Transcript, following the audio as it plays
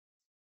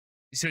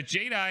So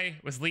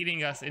Jadai was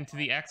leading us into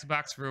the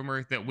Xbox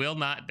rumor that will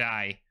not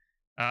die.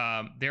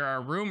 There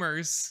are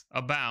rumors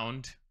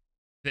abound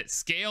that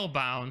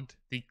Scalebound,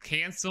 the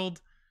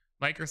canceled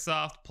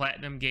Microsoft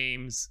Platinum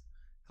Games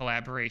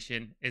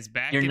collaboration, is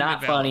back You're in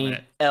not development.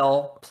 funny.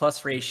 L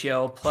plus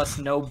ratio plus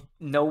no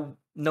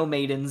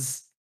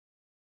maidens.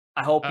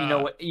 I hope you know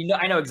what you know.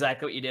 I know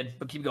exactly what you did,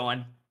 but keep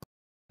going.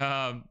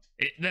 That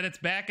it's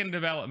back in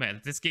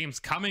development. This game's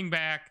coming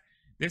back.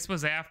 This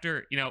was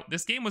after,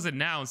 this game was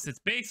announced. It's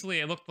basically,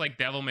 it looked like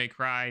Devil May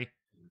Cry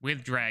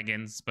with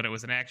dragons, but it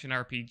was an action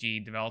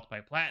RPG developed by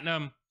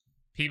Platinum,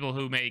 people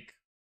who make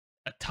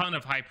a ton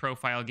of high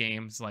profile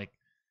games like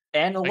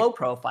low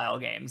profile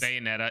games.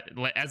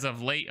 Bayonetta. As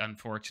of late,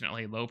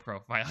 unfortunately, low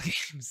profile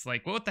games.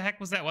 Like, what the heck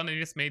was that one they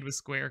just made with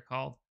Square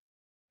called?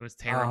 It was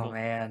terrible. Oh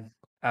man.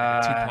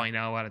 Like a 2.0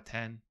 out of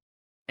 10.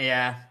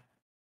 Yeah.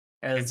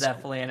 It was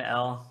definitely an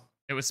L.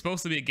 It was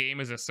supposed to be a game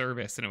as a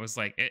service, and it was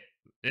like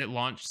it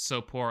launched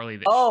so poorly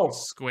that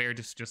Square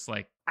just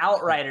like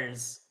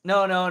Outriders.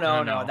 No.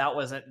 That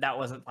wasn't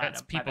Platinum.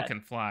 That's People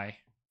Can Fly.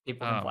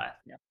 People Can Fly.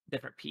 Yeah,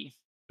 different P.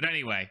 But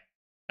anyway,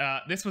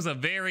 this was a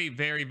very,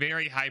 very,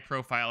 very high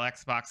profile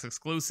Xbox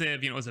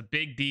exclusive. It was a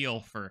big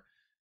deal for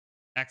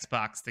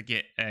Xbox to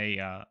get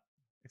a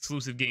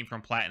exclusive game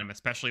from Platinum,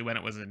 especially when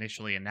it was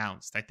initially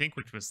announced. I think,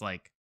 which was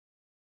like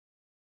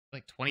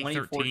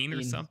 2013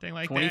 or something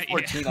like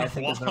 2014, that. Yeah, I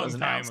think, a long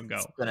time ago.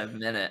 It's been a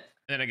minute.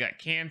 And then it got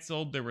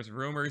canceled. There was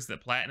rumors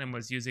that Platinum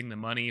was using the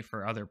money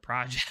for other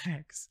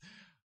projects.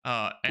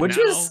 Which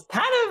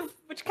kind of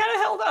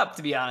held up,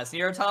 to be honest.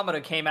 Nier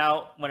Automata came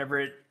out whenever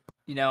it,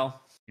 He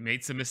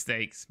made some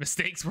mistakes.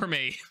 Mistakes were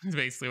made, is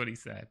basically what he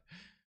said.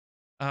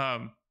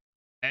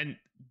 And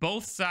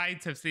both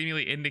sides have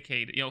seemingly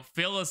indicated,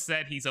 Phil has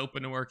said he's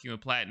open to working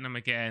with Platinum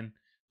again.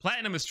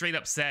 Platinum has straight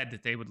up said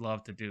that they would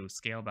love to do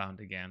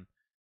Scalebound again.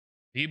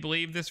 Do you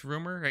believe this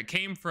rumor? It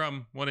came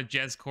from one of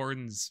Jez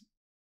Corden's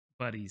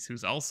buddies,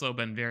 who's also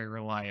been very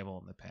reliable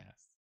in the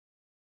past.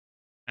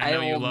 I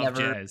know you love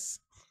Jez.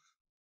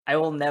 I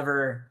will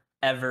never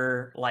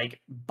ever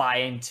buy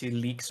into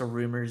leaks or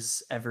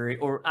rumors ever,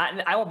 or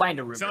I won't buy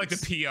into rumors. Sound like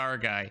the PR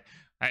guy.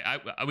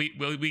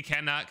 We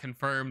cannot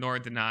confirm nor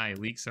deny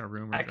leaks or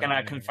rumors. I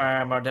cannot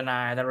confirm or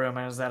deny the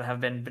rumors that have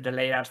been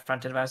delayed out in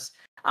front of us.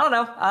 I don't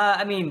know.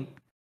 I mean,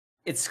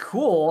 it's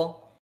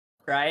cool,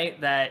 right,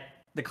 that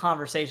the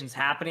conversation's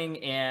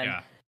happening, and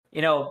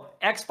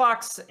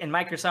Xbox and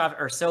Microsoft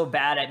are so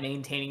bad at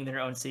maintaining their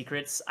own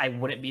secrets. I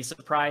wouldn't be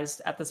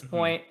surprised at this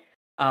point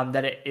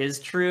that it is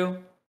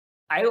true.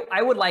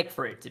 I would like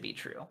for it to be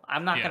true.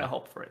 I'm not going to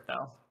hope for it,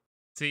 though.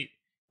 See,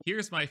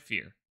 here's my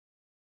fear.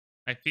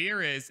 My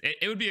fear is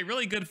it would be a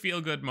really good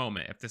feel-good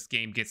moment if this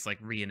game gets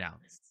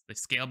re-announced. The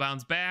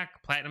Scalebound's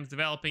back, Platinum's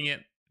developing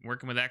it,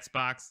 working with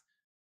Xbox.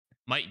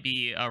 Might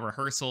be a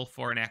rehearsal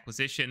for an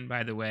acquisition,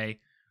 by the way.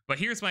 But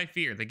here's my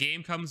fear. The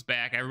game comes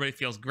back, everybody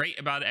feels great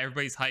about it,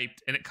 everybody's hyped,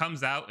 and it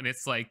comes out and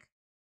it's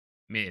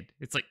mid.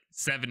 It's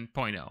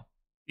 7.0.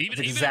 Even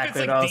if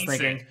it's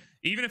decent.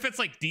 Even if it's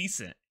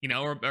decent,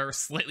 or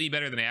slightly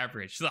better than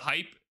average. The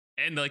hype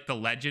and the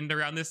legend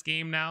around this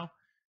game now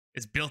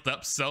is built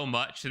up so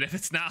much that if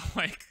it's not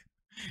a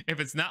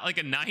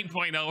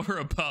 9.0 or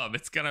above,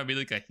 it's gonna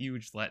be a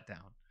huge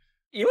letdown.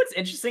 What's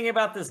interesting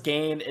about this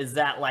game is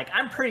that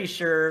I'm pretty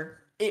sure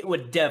it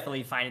would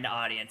definitely find an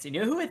audience. You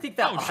know who I think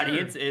that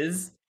audience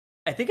is?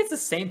 I think it's the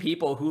same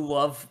people who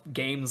love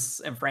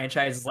games and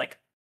franchises like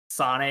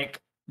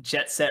Sonic,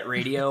 Jet Set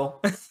Radio.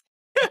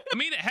 I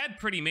mean, it had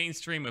pretty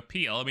mainstream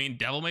appeal. I mean,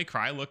 Devil May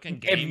Cry looking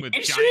game with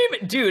it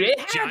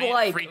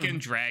had freaking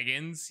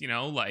dragons,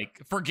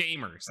 for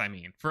gamers. I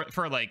mean, for it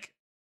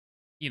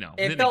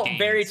felt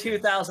very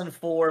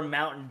 2004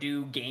 Mountain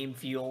Dew game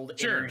fueled,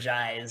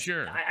 energized.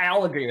 Sure,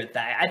 I'll agree with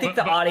that. I think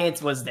the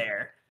audience was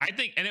there. I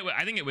think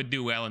it would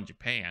do well in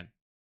Japan.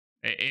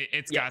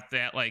 It's got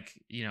that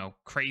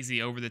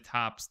crazy over the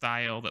top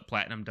style that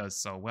Platinum does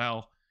so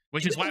well,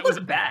 which is why it was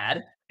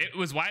bad. It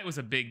was why it was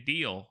a big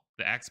deal.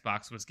 The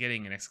Xbox was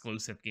getting an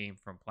exclusive game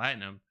from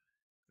Platinum.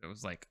 It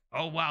was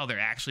oh wow, they're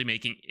actually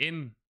making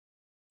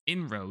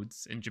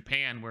inroads in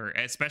Japan, where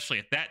especially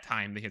at that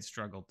time they had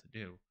struggled to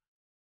do.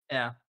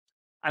 Yeah,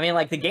 I mean,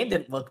 the game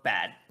didn't look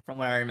bad from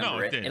what I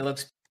remember. No, it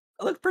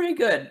looked pretty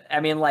good. I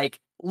mean,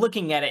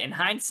 looking at it in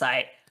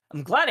hindsight,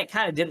 I'm glad it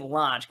kind of didn't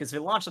launch, because if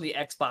it launched on the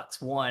Xbox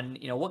One,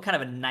 what kind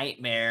of a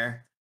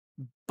nightmare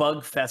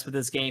bug fest would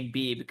this game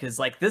be? Because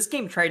this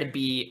game tried to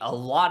be a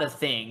lot of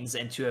things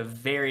into a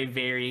very,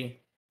 very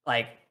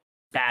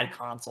bad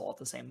console at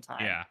the same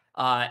time.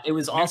 Yeah. It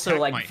was also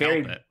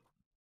very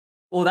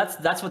well.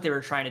 That's what they were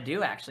trying to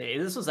do. Actually,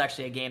 this was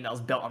actually a game that was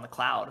built on the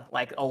cloud.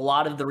 A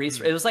lot of the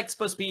research, it was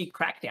supposed to be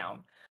Crackdown,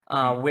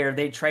 where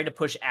they tried to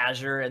push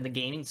Azure in the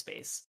gaming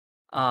space.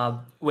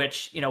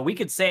 Which we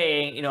could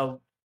say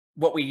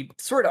what we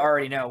sort of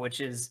already know,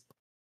 which is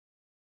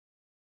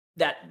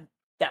that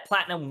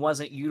Platinum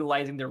wasn't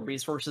utilizing their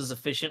resources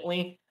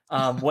efficiently.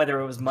 Whether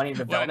it was money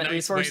development what a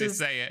nice resources. Way to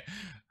say it.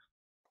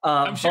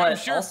 I'm sure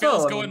Also,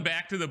 Phil's going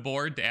back to the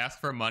board to ask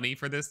for money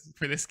for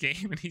this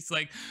game, and he's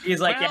like,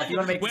 yeah, if you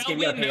want to make this game,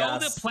 we you gotta pay know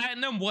us. that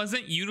Platinum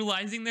wasn't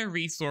utilizing their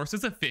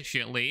resources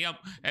efficiently.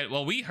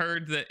 Well, we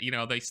heard that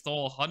they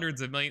stole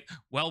hundreds of millions.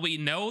 Well, we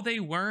know they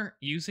weren't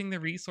using the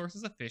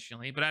resources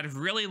efficiently, but I'd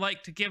really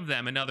like to give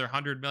them another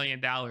 $100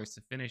 million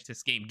to finish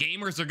this game.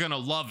 Gamers are gonna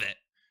love it.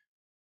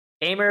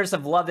 Gamers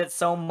have loved it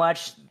so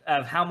much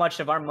of how much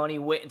of our money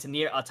went into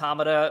Nier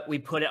Automata. We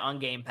put it on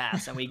Game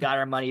Pass and we got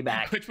our money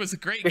back. Which was a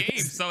great game,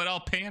 so it all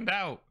panned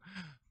out.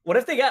 What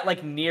if they got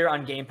like Nier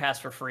on Game Pass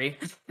for free?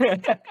 They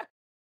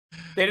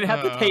didn't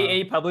have to pay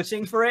any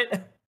publishing for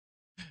it.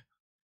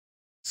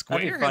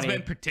 Square has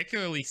been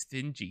particularly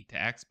stingy to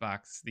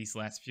Xbox these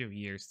last few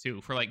years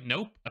too, for like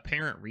no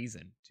apparent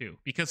reason too.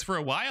 Because for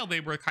a while they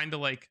were kind of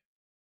like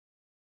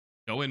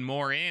going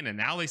more in, and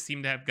now they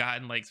seem to have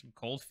gotten like some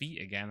cold feet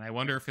again. I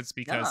wonder if it's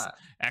because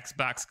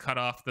Xbox cut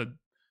off the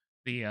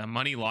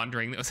money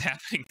laundering that was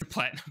happening for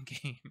Platinum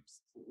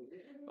games.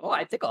 Well,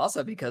 I think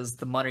also because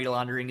the money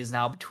laundering is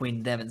now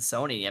between them and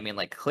Sony. I mean,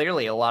 like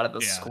clearly a lot of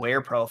the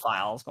Square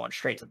profiles going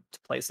straight to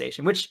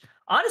PlayStation, which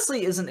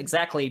honestly isn't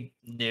exactly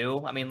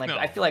new. I mean, like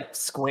I feel like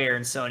Square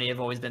and Sony have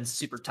always been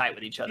super tight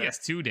with each other.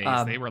 Yes, 2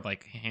 days they were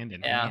like hand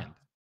in hand.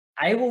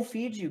 I will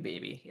feed you,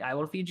 baby. I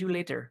will feed you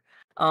later.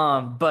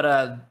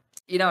 But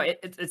you know,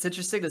 it's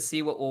interesting to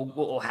see what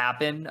will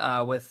happen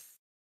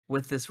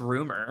with this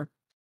rumor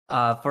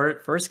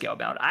for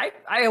Scalebound.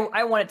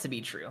 I want it to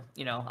be true.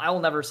 You know, I will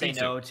never say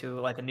no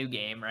to like a new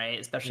game, right?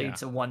 Especially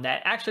to one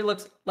that actually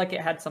looks like it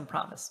had some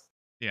promise.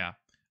 Yeah,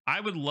 I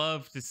would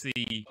love to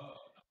see,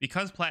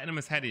 because Platinum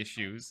has had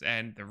issues,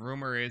 and the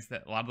rumor is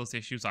that a lot of those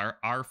issues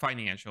are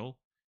financial,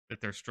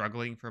 that they're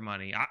struggling for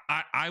money.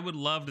 I would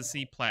love to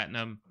see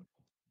Platinum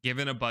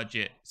given a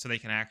budget so they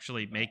can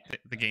actually make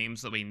the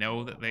games that we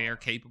know that they are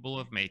capable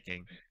of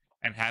making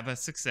and have a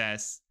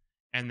success.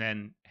 And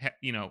then,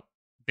 you know,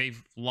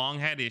 they've long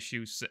had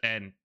issues,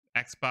 and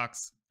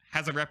Xbox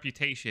has a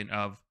reputation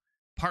of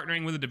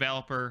partnering with a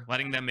developer,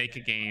 letting them make a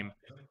game,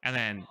 and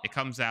then it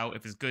comes out.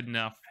 If it's good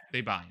enough,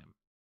 they buy them.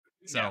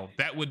 So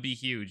that would be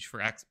huge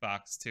for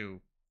Xbox to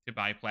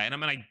buy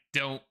Platinum. And I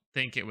don't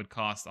think it would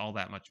cost all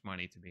that much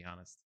money, to be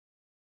honest.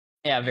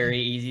 Yeah, very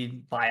easy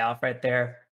buy off right there.